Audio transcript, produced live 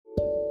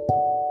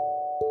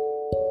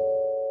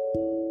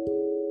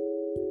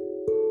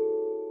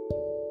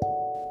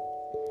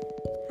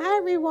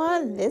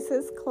everyone. This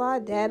is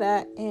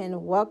Claudetta,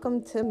 and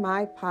welcome to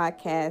my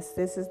podcast.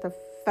 This is the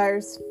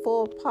first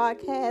full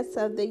podcast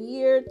of the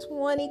year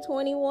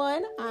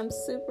 2021. I'm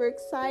super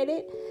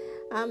excited.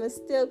 I'm going to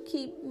still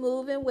keep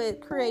moving with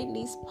creating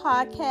these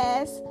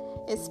podcasts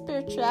and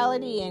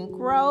spirituality and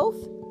growth.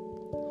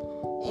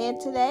 And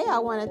today I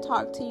want to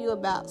talk to you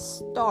about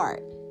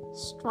START.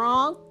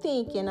 Strong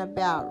thinking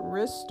about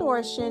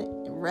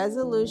restoration,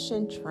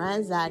 resolution,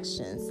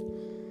 transactions.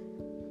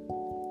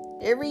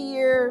 Every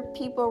year,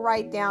 people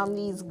write down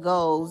these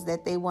goals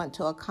that they want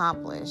to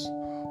accomplish.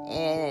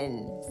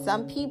 And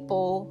some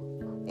people,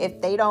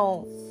 if they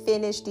don't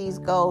finish these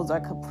goals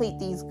or complete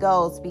these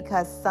goals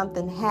because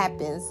something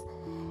happens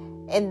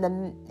and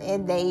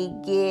they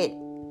get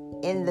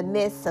in the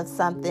midst of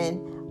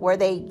something where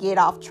they get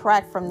off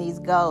track from these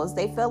goals,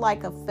 they feel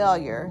like a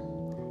failure.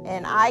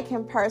 And I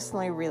can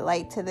personally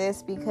relate to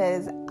this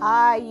because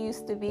I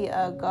used to be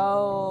a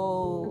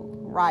goal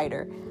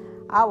writer.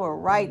 I would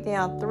write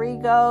down 3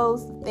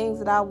 goals, things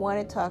that I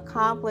wanted to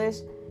accomplish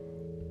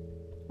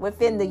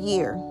within the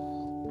year.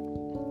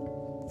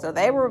 So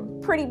they were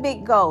pretty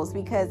big goals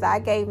because I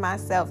gave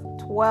myself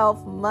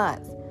 12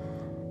 months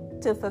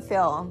to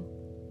fulfill them.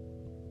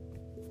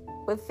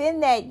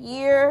 Within that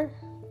year,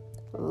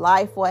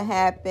 life would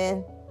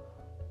happen.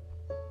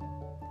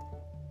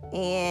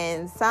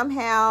 And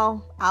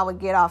somehow I would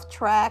get off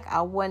track.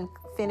 I wouldn't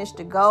finish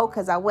the goal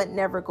because I would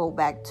never go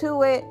back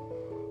to it.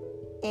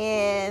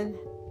 And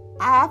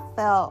I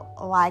felt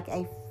like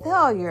a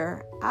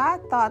failure. I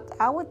thought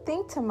I would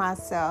think to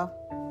myself,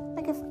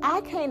 like, if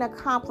I can't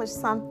accomplish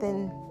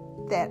something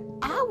that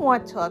I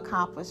want to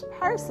accomplish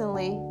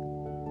personally,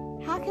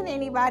 how can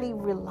anybody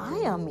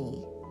rely on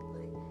me?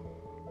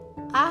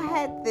 I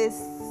had this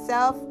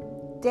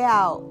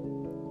self-doubt,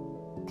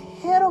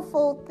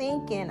 pitiful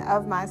thinking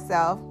of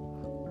myself,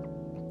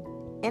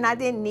 and I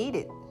didn't need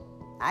it.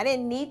 I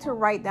didn't need to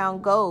write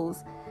down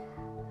goals.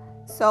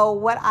 So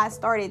what I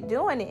started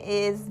doing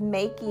is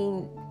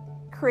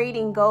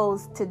creating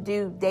goals to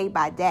do day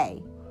by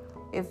day.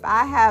 If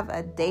I have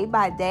a day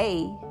by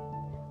day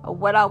of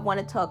what I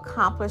wanted to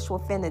accomplish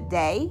within a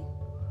day,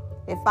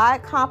 if I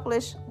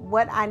accomplish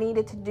what I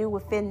needed to do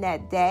within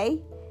that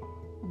day,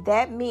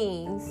 that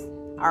means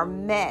or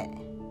meant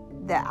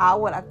that I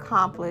would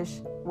accomplish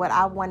what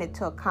I wanted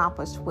to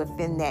accomplish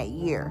within that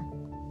year.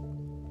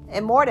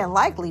 And more than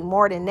likely,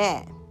 more than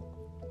that.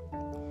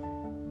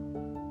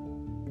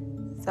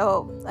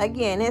 So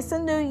again, it's a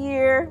new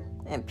year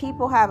and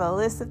people have a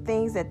list of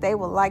things that they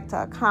would like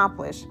to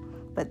accomplish,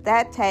 but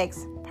that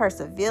takes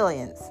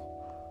perseverance,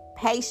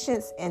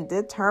 patience, and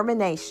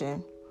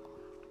determination.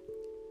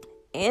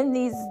 In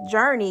these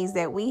journeys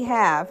that we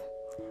have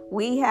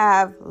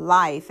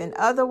life. In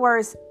other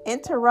words,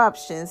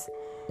 interruptions,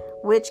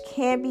 which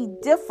can be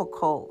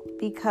difficult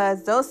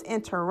because those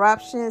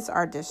interruptions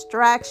are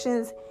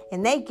distractions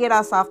and they get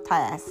us off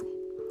task.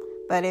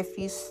 But if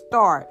you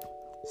start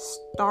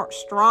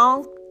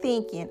strong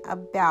thinking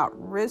about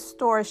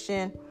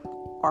restoration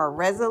or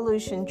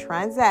resolution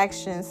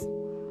transactions,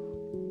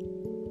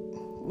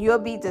 you'll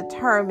be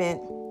determined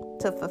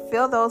to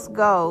fulfill those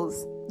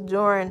goals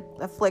during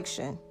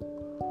affliction.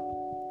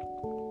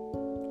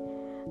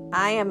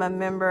 I am a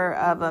member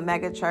of a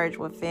mega church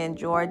within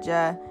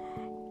Georgia,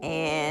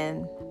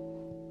 and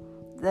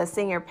the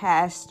senior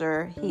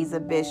pastor, he's a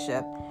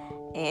bishop,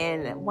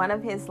 and one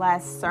of his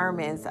last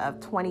sermons of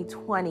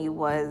 2020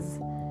 was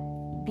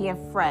being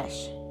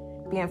fresh.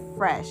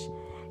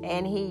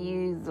 And he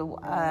used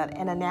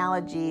an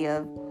analogy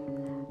of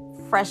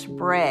fresh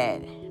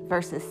bread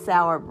versus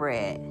sour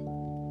bread.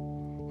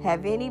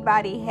 Have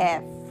anybody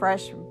had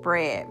fresh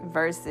bread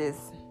versus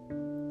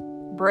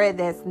bread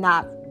that's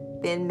not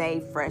been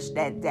made fresh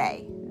that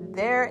day?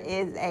 There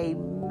is a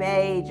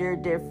major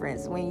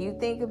difference. When you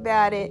think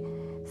about it,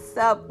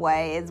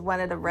 Subway is one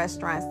of the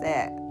restaurants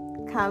that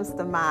comes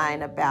to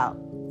mind about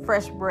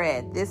fresh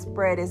bread. This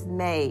bread is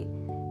made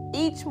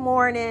each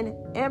morning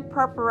in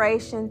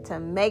preparation to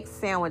make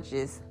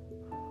sandwiches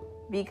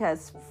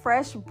because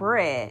fresh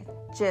bread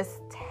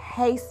just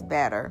tastes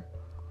better.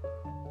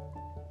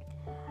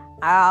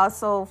 I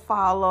also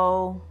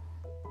follow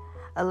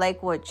a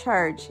Lakewood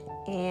church,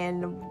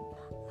 and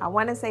I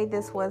want to say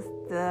this was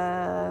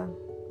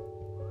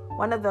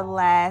one of the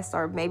last,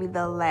 or maybe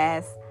the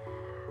last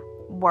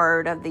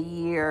word of the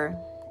year,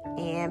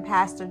 and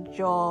Pastor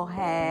Joel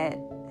had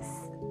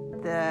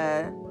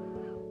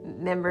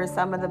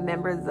some of the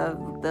members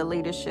of the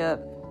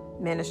leadership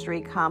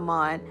ministry come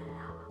on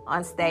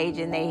stage,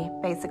 and they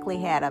basically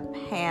had a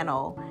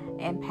panel,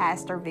 and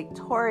Pastor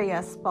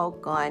Victoria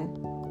spoke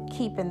on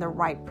keeping the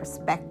right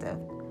perspective.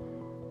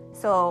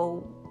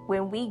 So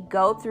when we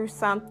go through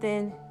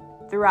something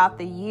throughout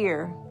the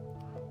year,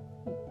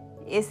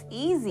 it's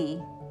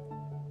easy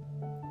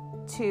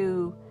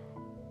to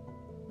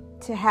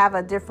have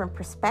a different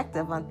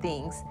perspective on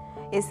things.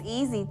 It's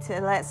easy to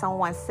let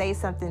someone say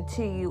something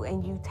to you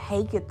and you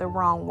take it the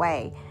wrong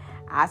way.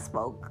 I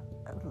spoke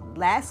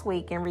last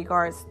week in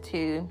regards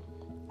to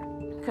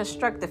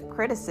constructive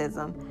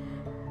criticism.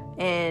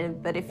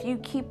 But if you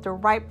keep the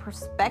right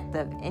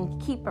perspective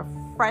and keep a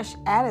fresh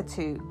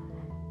attitude,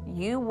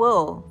 you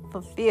will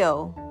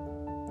fulfill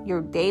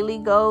your daily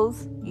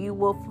goals. You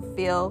will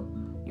fulfill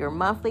your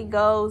monthly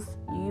goals.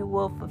 You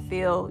will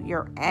fulfill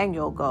your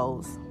annual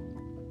goals.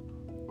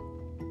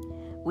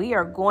 We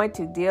are going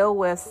to deal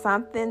with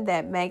something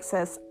that makes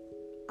us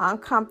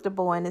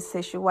uncomfortable in a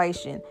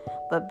situation,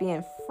 but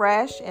being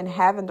fresh and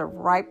having the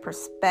right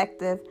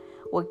perspective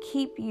will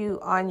keep you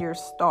on your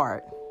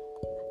start.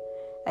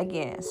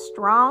 Again,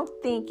 strong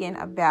thinking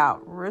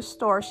about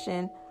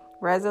restoration,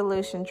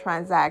 resolution,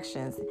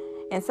 transactions.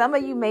 And some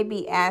of you may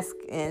be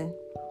asking,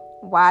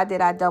 why did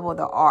I double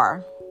the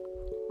R?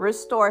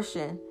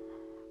 Restoration.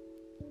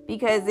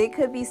 Because it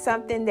could be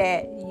something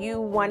that you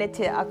wanted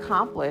to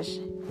accomplish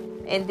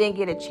and didn't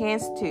get a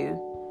chance to.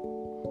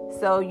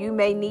 So you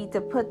may need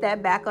to put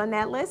that back on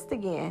that list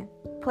again.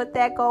 Put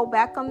that goal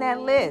back on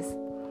that list.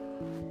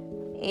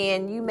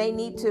 And you may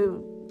need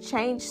to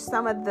change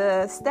some of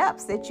the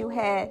steps that you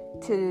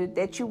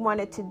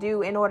wanted to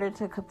do in order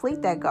to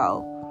complete that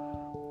goal.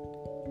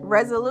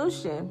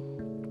 Resolution.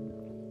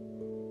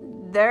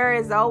 There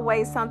is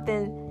always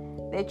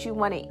something that you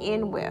want to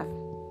end with.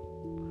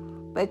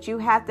 But you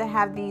have to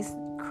have these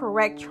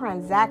correct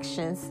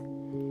transactions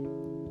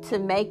to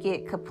make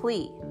it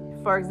complete.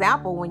 For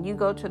example, when you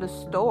go to the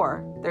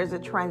store, there's a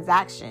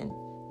transaction.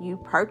 You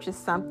purchase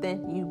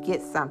something, you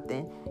get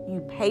something.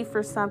 You pay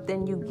for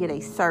something, you get a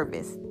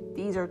service.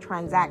 These are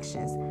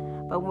transactions.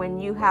 But when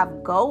you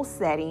have goal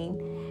setting,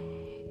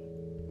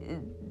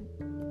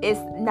 it's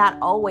not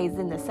always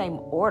in the same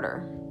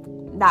order.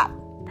 Not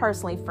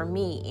personally for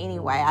me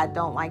anyway. I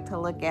don't like to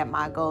look at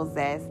my goals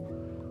as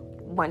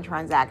one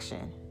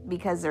transaction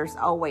because there's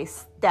always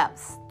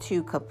steps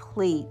to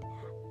complete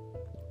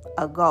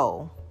a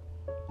goal.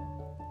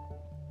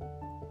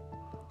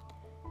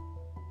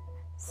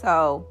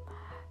 So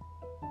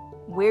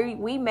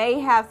we may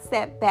have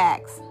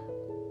setbacks,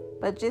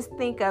 but just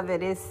think of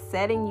it as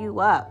setting you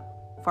up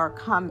for a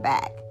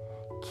comeback.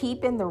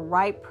 Keeping the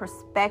right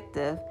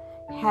perspective,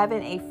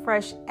 having a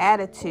fresh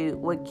attitude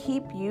will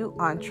keep you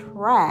on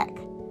track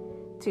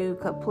to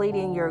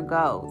completing your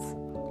goals.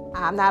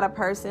 I'm not a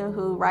person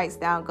who writes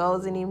down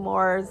goals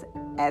anymore,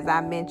 as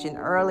I mentioned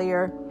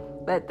earlier,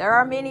 but there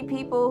are many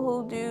people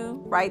who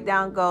do write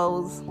down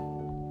goals.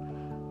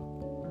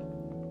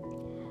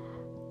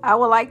 I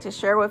would like to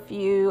share with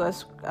you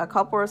a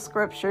couple of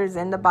scriptures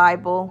in the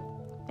Bible.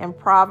 In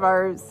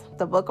Proverbs,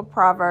 the book of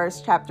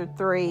Proverbs, chapter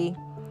 3,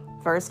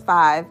 verse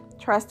 5.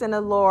 Trust in the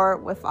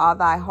Lord with all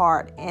thy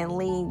heart and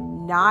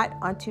lean not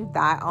unto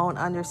thy own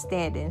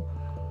understanding.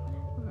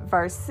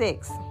 Verse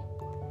 6.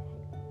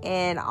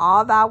 In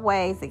all thy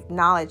ways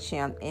acknowledge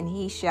him, and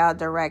he shall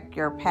direct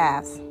your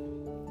paths.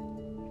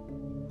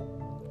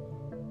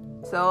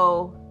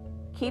 So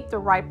keep the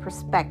right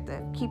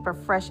perspective. Keep a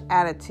fresh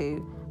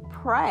attitude.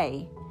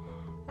 Pray.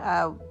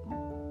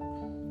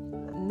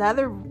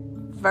 Another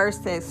verse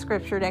that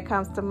scripture that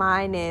comes to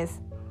mind is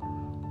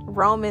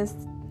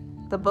Romans,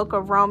 the book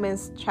of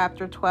Romans,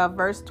 chapter 12,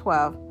 verse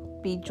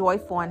 12. Be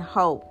joyful in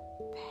hope,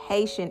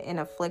 patient in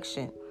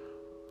affliction,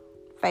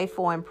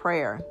 faithful in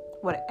prayer.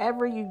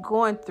 Whatever you're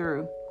going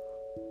through,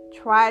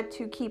 try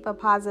to keep a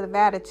positive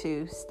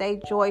attitude.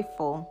 Stay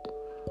joyful,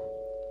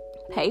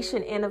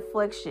 patient in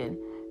affliction.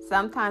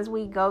 Sometimes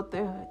we go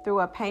through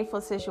a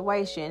painful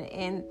situation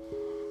and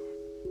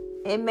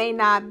it may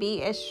not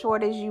be as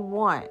short as you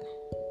want.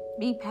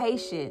 Be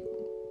patient.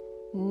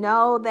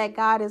 Know that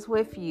God is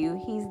with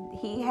you.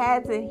 He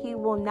has and he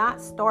will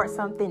not start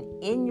something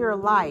in your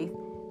life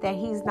that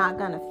he's not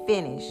going to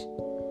finish.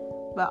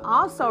 But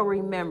also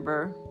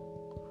remember,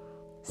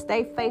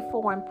 stay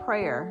faithful in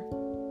prayer.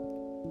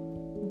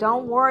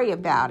 Don't worry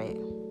about it.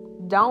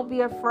 Don't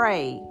be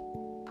afraid.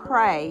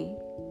 Pray,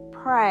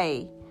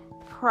 pray,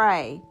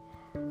 pray.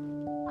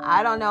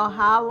 I don't know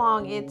how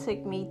long it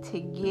took me to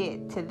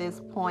get to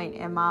this point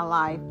in my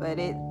life, but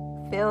it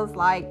feels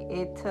like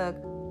it took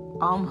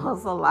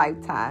almost a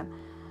lifetime.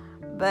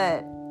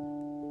 But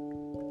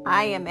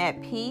I am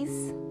at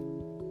peace.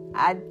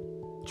 I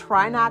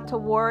try not to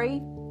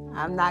worry.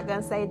 I'm not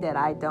going to say that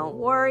I don't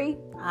worry.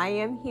 I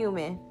am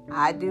human.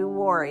 I do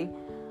worry.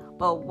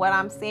 But what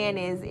I'm saying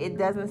is it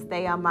doesn't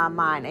stay on my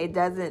mind. I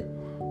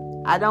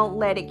don't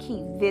let it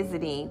keep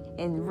visiting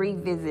and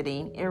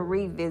revisiting and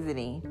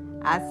revisiting.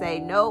 I say,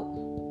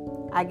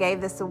 nope, I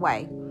gave this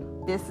away.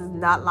 This is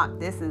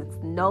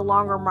no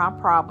longer my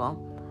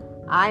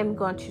problem. I'm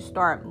going to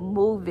start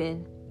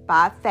moving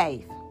by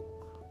faith.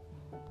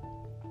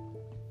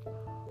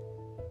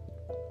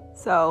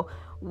 So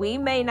we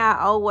may not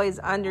always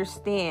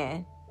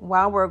understand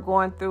while we're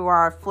going through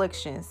our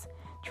afflictions.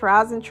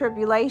 Trials and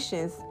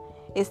tribulations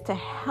is to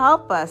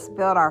help us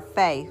build our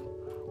faith.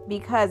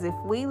 Because if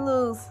we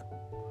lose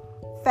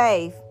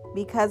faith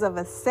because of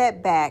a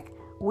setback,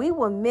 we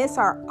will miss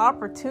our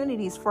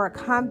opportunities for a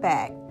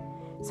comeback.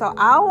 So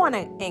I want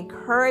to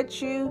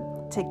encourage you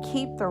to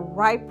keep the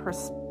right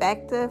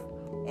perspective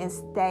and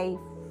stay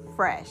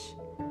fresh.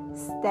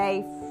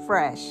 Stay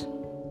fresh.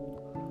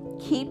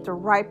 Keep the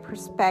right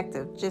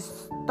perspective.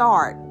 Just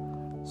start.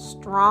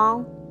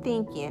 strong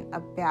thinking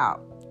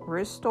about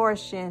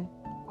restoration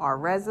or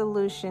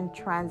resolution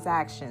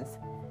transactions,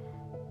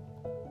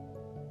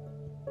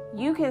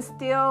 you can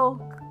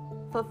still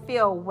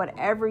fulfill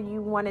whatever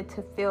you wanted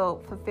to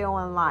fulfill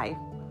in life.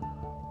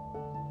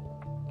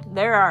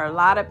 There are a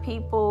lot of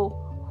people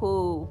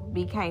who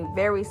became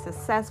very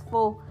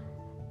successful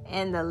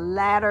in the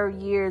latter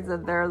years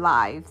of their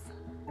lives.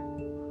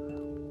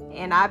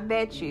 And I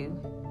bet you,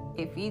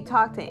 if you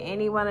talk to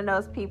any one of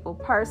those people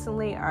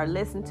personally or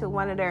listen to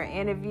one of their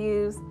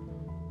interviews,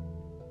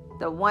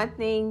 the one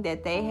thing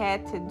that they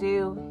had to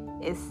do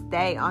is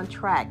stay on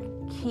track.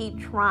 Keep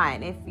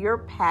trying. If you're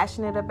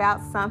passionate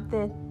about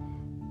something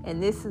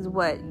and this is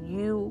what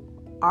you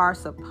are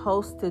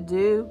supposed to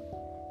do,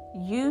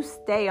 you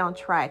stay on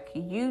track.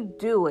 You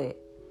do it.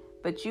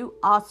 But you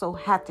also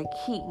have to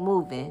keep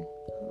moving.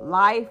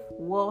 Life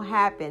will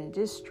happen.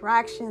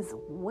 Distractions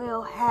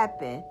will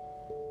happen.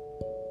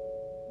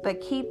 But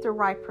keep the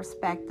right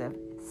perspective.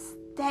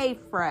 Stay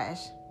fresh.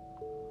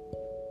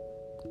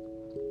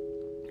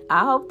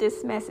 I hope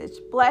this message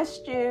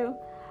blessed you.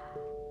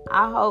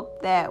 I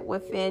hope that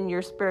within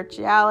your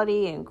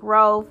spirituality and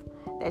growth,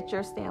 that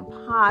you're staying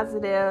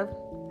positive.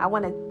 I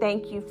want to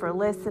thank you for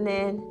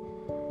listening.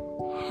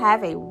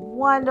 Have a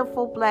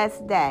wonderful,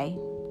 blessed day.